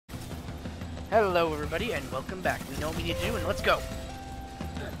Hello everybody and welcome back. We know what we need to do and let's go.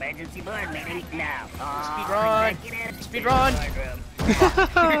 Emergency board meeting now. Speed run! Speed run!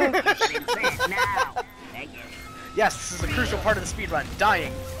 Now. Thank you. Yes, this is a crucial part of the speed run.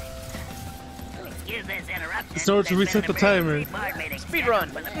 Dying. Excuse this interruption. So to reset the timer. Speed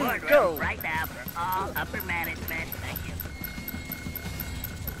run. With the boardroom Go. right now for all upper management. Thank you.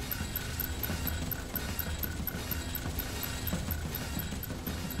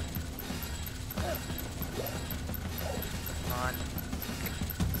 Come on.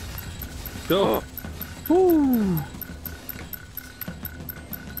 Go. Woo.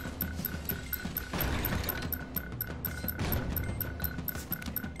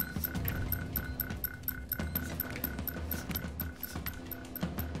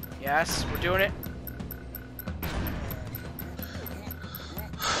 Yes, we're doing it.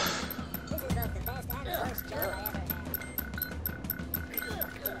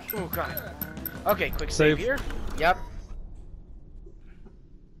 Oh god. Okay, quick save here. Yep.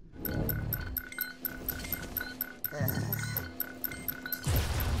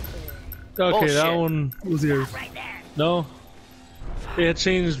 Okay, Bullshit. that one was yours. Right there. No? It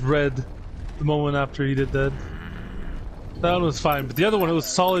changed red the moment after he did that. That one was fine, but the other one, it was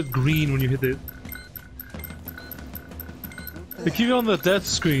solid green when you hit it. Like even on the death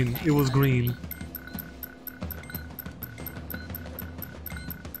screen, it was green.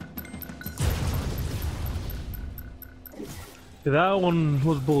 Yeah, that one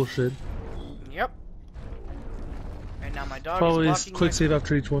was bullshit. Yep. And now my dog Probably is blocking quick my... save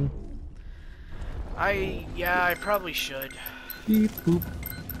after each one. Yeah, I probably should. Beep boop,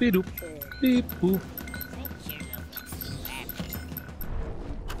 beep doop, beep boop.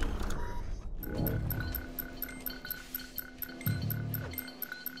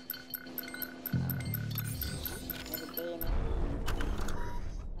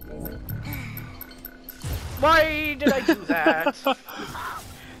 Why did I do that?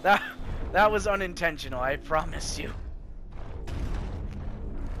 that was unintentional, I promise you.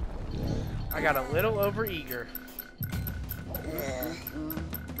 I got a little overeager.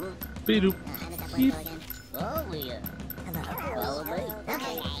 Beep doop, beep. Oh, yeah. Follow me.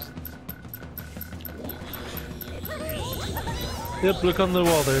 Yep, look on the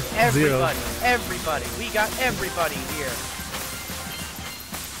wall there. Everybody, Zero. everybody, we got everybody here.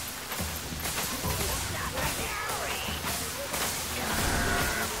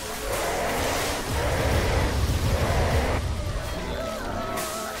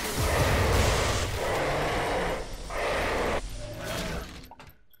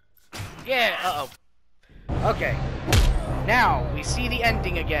 Yeah, uh-oh. Okay. Now, we see the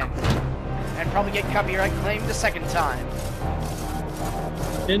ending again. And probably get copyright claimed the second time.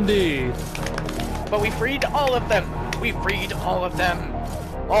 Indeed. But we freed all of them! We freed all of them!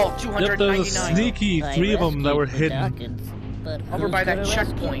 All Yep, there was a 299. sneaky 3 of them that were hidden. Over by that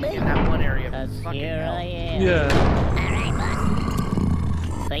checkpoint in that one area. Fucking Here hell. I am, Yeah.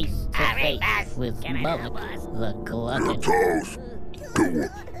 face to face with Mullet, the glutton.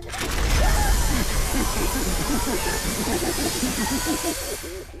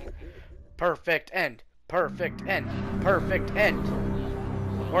 Perfect end. Perfect end. Perfect end.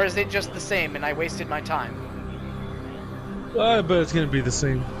 Or is it just the same and I wasted my time? I bet it's gonna be the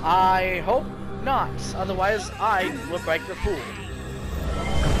same. I hope not. Otherwise, I look like the fool.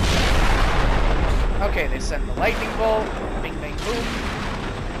 Okay, they send the lightning bolt. Bing, bang, boom.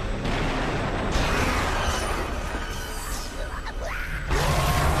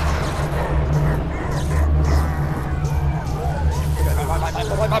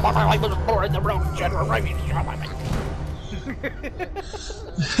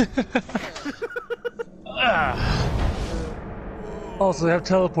 Also, they have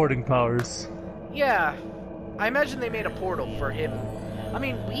teleporting powers. Yeah, I imagine they made a portal for him. I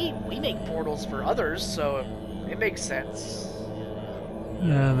mean, we make portals for others, so it makes sense.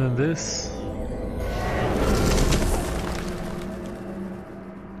 And then this.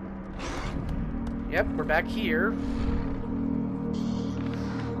 Yep, we're back here.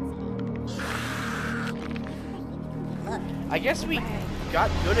 I guess we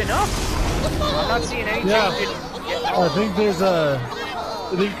got good enough. I'm not seeing any Yeah. change in... I think there's a.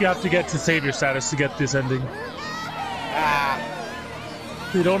 I think you have to get to savior status to get this ending. Ah.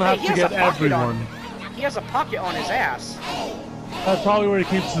 You don't have Hey, he to has get a pocket on- everyone. He has a pocket on his ass. That's probably where he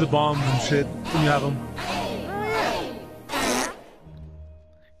keeps the bombs and shit when you have them.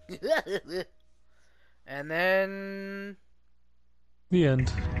 And then... The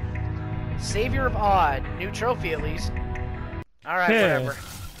end. Savior of Odd. New trophy, at least. Alright, Yeah. whatever.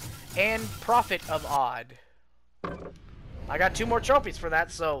 And Prophet of Odd. I got 2 more trophies for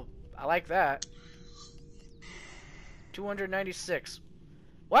that, so I like that. 296.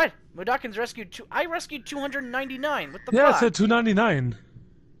 What? Mudokons rescued two. I rescued 299. What the Yeah, fuck? it said 299.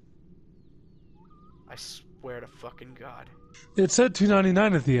 I swear to fucking God. It said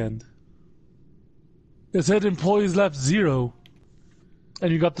 299 at the end. It said employees left 0.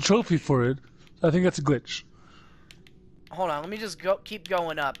 And you got the trophy for it. I think that's a glitch. Hold on, let me just keep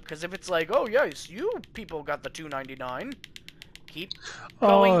going up. Because if it's like, oh yes, you people got the 299. Keep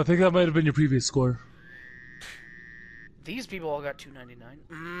going. Oh, I think that might have been your previous score. These people all got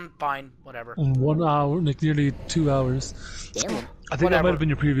 299. Fine, whatever. In 1 hour, like nearly 2 hours. Damn it. I think that might have been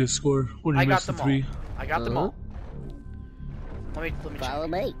your previous score when you I got missed the them 3. all. I got them all. Let me Follow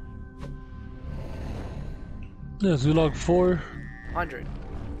check. me. Yeah, so we logged 4. 100.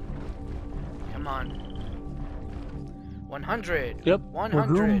 Come on. 100. Yep.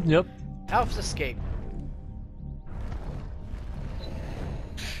 100. Yep. Alp's escape.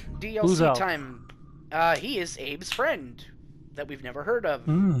 Who's DLC Alf? time. He is Abe's friend that we've never heard of.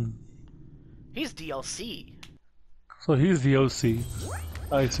 He's DLC. So he's the OC.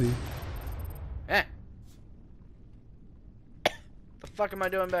 I see. Eh. The fuck am I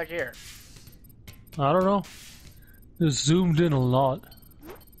doing back here? I don't know. Just zoomed in a lot.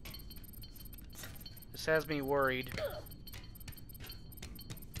 This has me worried.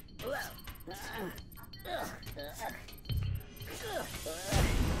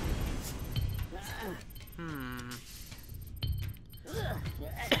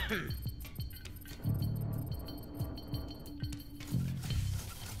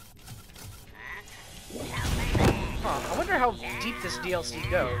 Huh, I wonder how deep this DLC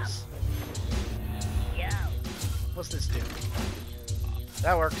goes. What's this do?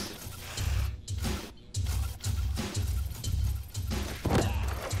 That works.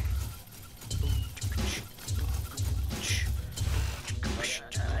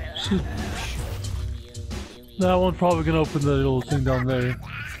 That one's probably gonna open the little thing down there.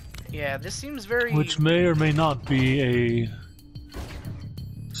 Yeah, this seems very... Which may or may not be a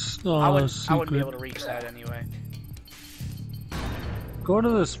I wouldn't be secret. able to reach that anyway. Go into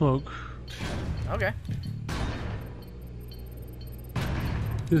the smoke. Okay.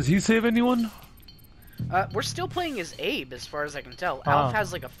 Does he save anyone? We're still playing as Abe, as far as I can tell. Ah. Alf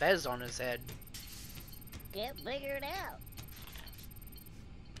has like a fez on his head. Can't figure it out.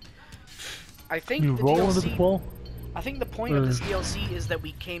 I think You the roll DLC... into the wall? I think the point of this DLC is that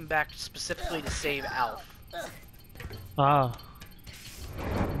we came back specifically to save Alf. Ah.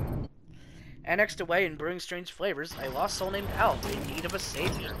 Annexed away in brewing strange flavors, a lost soul named Alf in need of a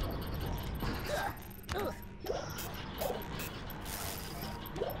savior.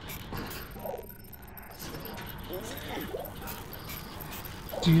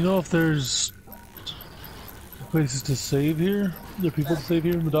 Do you know if there's places to save here? Are there people to save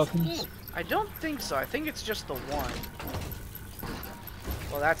here in the Dawkins? I don't think so. I think it's just the one.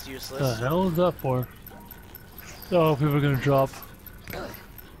 Well, that's The useless. hell is that for? Oh, people are gonna drop.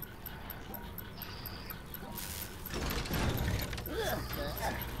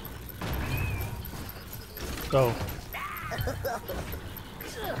 Go.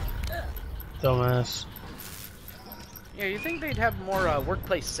 Dumbass. Yeah, you think they'd have more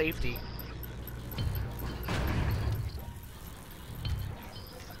workplace safety.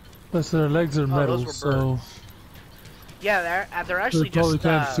 Plus their legs are metal, those were so Yeah, they're they actually probably just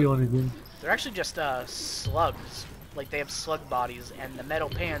can't steal anything. they're actually just slugs. Like they have slug bodies, and the metal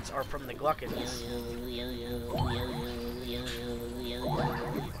pants are from the Gluckins.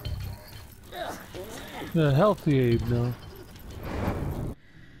 Yeah, healthy aid, no.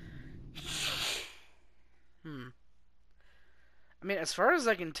 I mean, as far as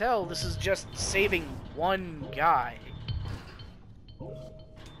I can tell, this is just saving one guy.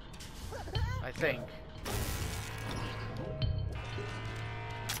 I think.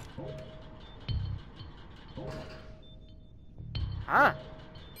 Huh?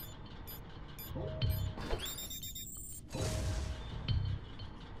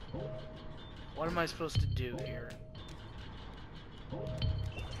 What am I supposed to do here?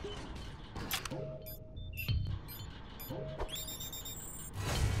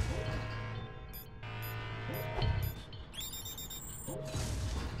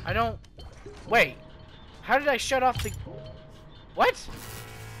 I don't... Wait. How did I shut off the... What?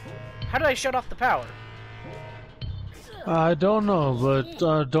 How did I shut off the power? I don't know,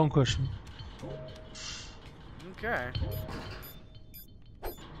 but don't question. Okay.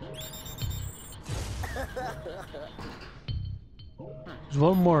 There's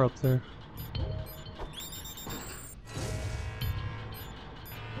one more up there.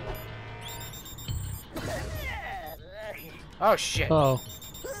 Oh shit. Oh.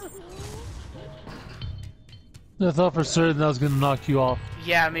 I thought for certain that was gonna knock you off.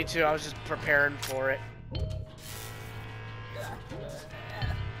 Yeah, me too. I was just preparing for it.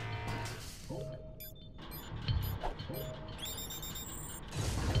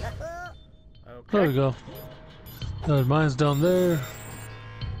 There we Okay. go. Mine's down there.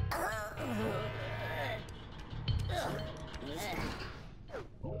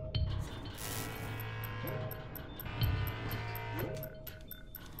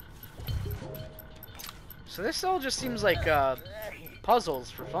 So this all just seems like puzzles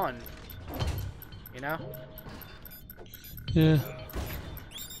for fun. You know? Yeah,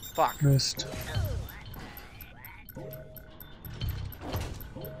 Fuck. missed.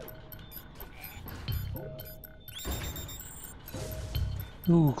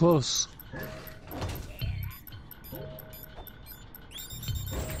 Ooh, close.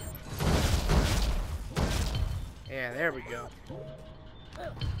 Yeah, there we go.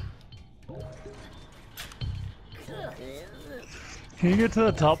 Can you get to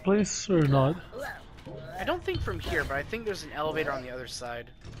the top place or not? I don't think from here, but I think there's an elevator on the other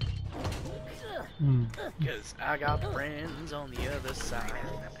side. Hmm. Because I got friends on the other side.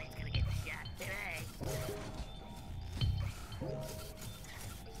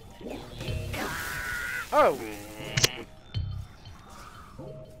 Oh!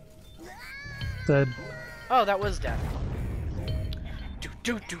 Dead. Oh, that was death.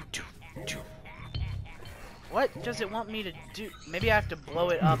 Do. What does it want me to do? Maybe I have to blow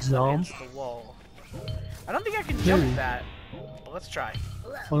it up Jump. against the wall. I don't think I can jump Maybe. that. But let's try.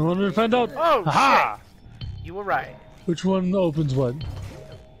 I wanted to find out. Oh, Aha! shit! You were right. Which one opens what?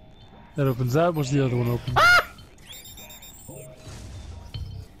 That opens that. What's the other one open? Ah!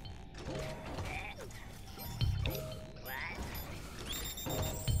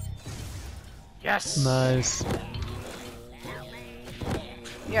 Yes! Nice.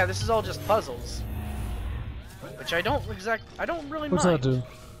 Yeah, this is all just puzzles. Which I don't really What's mind. that do?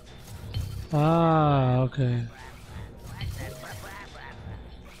 Ah, okay.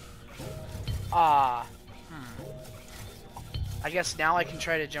 Ah. I guess now I can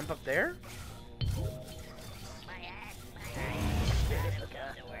try to jump up there?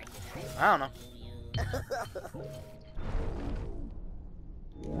 I don't know.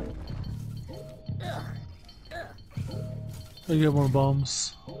 I get more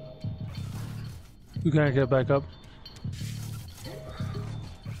bombs. You can't get back up.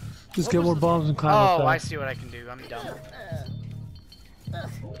 Just What get was more the- bombs and climb up Oh, there. I see what I can do. I'm dumb.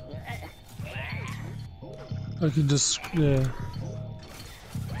 I can just, yeah.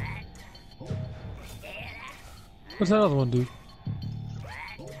 What's that other one do?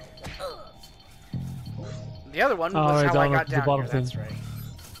 The other one Oh, was right, how I down got at the down bottom here. That's thing. right.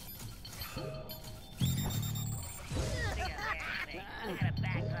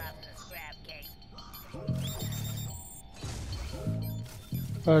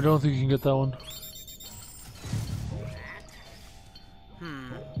 I don't think you can get that one.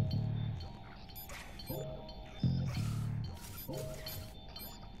 Hmm.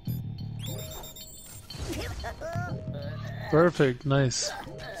 Perfect, nice.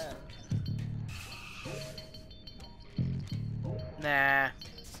 Nah.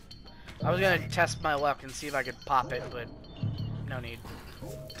 I was gonna test my luck and see if I could pop it, but no need.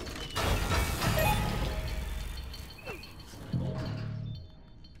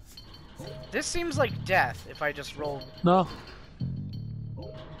 This seems like death if I just roll. No.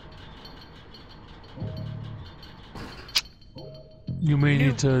 You may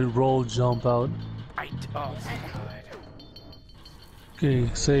need to roll jump out. Oh, Okay,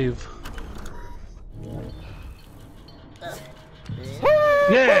 save. good.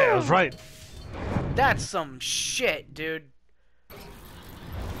 Yeah, I was right. That's some shit, dude.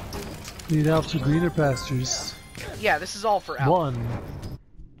 Lead out to greener pastures. Yeah, this is all for Al.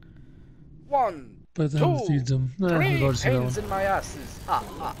 One, But then two, feeds them. Nah, we've three already seen that pains one. in my asses.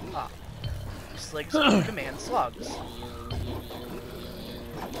 Slugs can command slugs.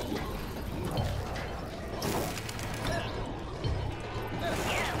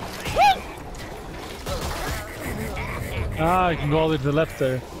 Ah, I can go all the way to the left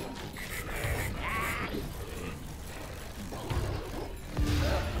there.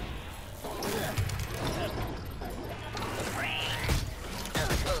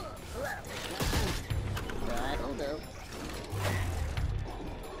 That'll do.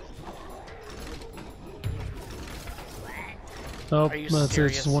 Nope, Are you that's it,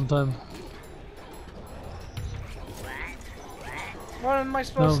 serious? it's just one time. What am I No,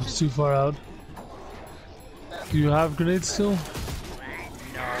 supposed it's to? too far out. Do you have grenades still? No.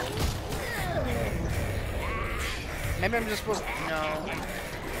 Maybe I'm just supposed to. No.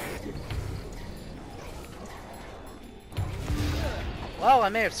 Well, I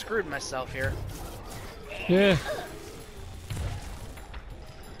may have screwed myself here. Yeah.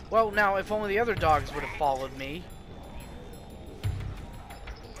 Well, now, if only the other dogs would have followed me.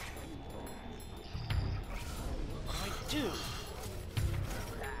 I do.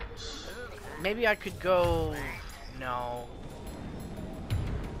 Maybe I could go... No.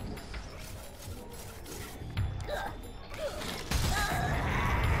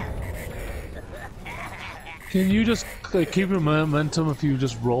 Can you just like, keep your momentum if you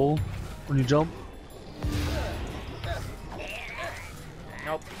just roll when you jump?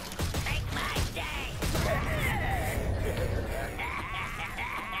 Nope.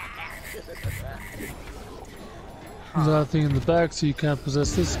 There's that thing in the back, so you can't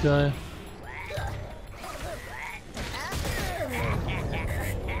possess this guy.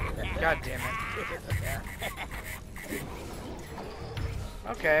 God damn it.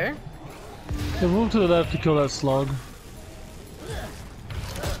 Okay. Yeah, move to the left to kill that slug.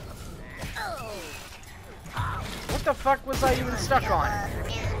 What the fuck was I even stuck on?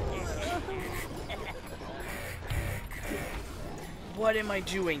 What am I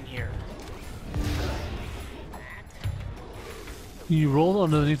doing here? Can you roll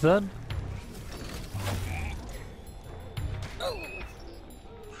underneath that?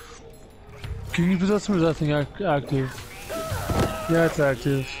 Can you possess him or is that thing active? Yeah, it's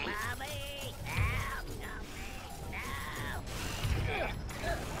active.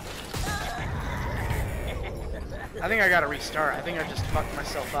 I think I gotta restart. I think I just fucked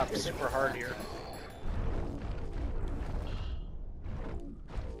myself up super hard here.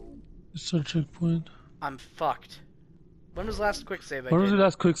 Start checkpoint. I'm fucked. When was the last quick save I When was did? your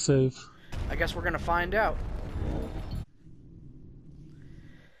last quick save? I guess we're gonna find out.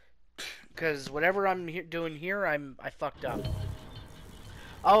 Because whatever I'm doing here, I fucked up.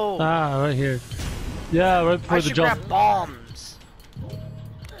 Oh! Ah, right here. Yeah, right before I the should jump. grab bombs!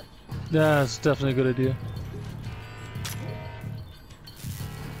 Yeah, that's definitely a good idea.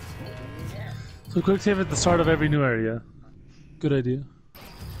 So quick save at the start of every new area. Good idea.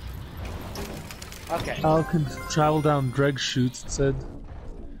 Okay. Al can travel down dreg chutes, it said.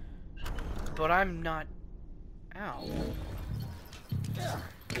 But I'm not... Ow.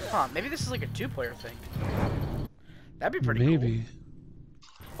 Huh, maybe this is like a two-player thing. That'd be pretty Maybe.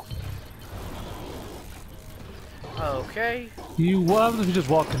 cool. Okay. What happens if you just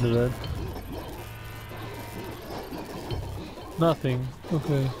walk into that? Nothing.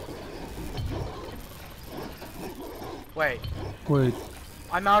 Okay. Wait. Wait.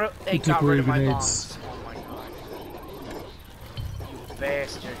 I'm out of... They You took got away rid of my grenades. bombs. Oh my god. You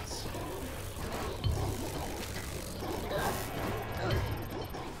bastards.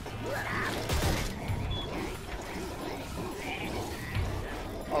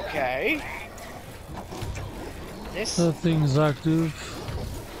 Okay. That thing's active.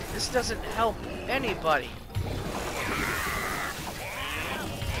 This doesn't help anybody.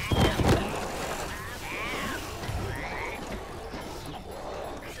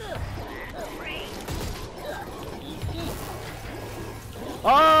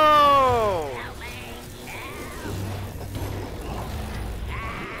 Oh!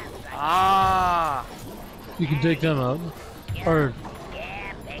 Ah! You can take them out. Or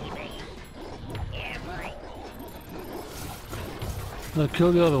no,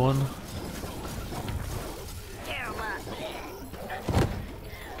 kill the other one.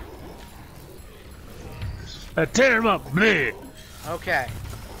 Tear him up! Bleh! Okay.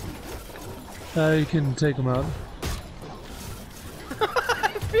 You can take them out.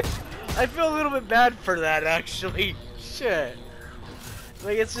 I feel a little bit bad for that, actually. Shit.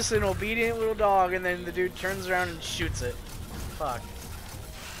 Like, it's just an obedient little dog, and then the dude turns around and shoots it. Fuck.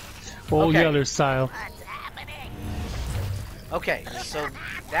 Oh, Okay. yeah, their style. Okay, so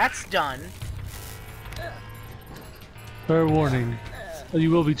that's done. Fair warning.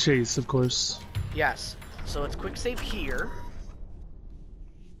 You will be chased, of course. Yes. So it's quick save here.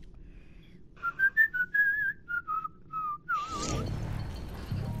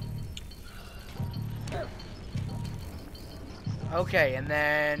 Okay, and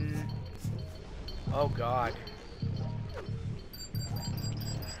then... Oh god.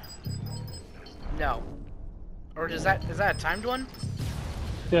 No. Or is that a timed one?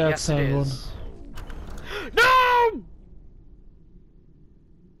 Yeah, Yes, it's time one. No!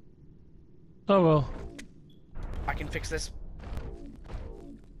 Oh well. I can fix this.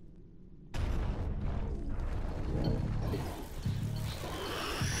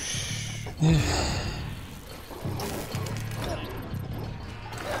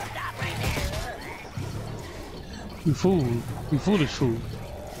 You fool. You foolish fool.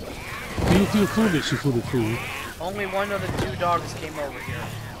 You feel foolish, you foolish fool. Only one of the two dogs came over here.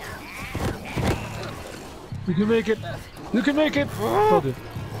 You can make it. You can make it. Told you.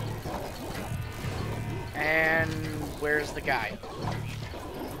 And where's the guy?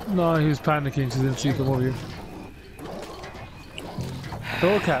 No, he was panicking, so he didn't see you come over here.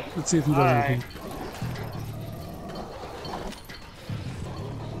 Throw a cat. Let's see if he does anything.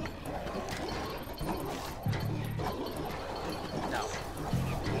 No.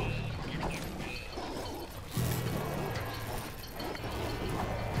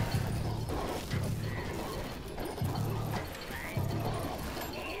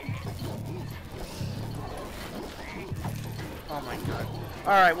 Oh my god.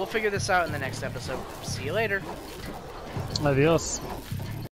 Alright, we'll figure this out in the next episode. See you later. Adios.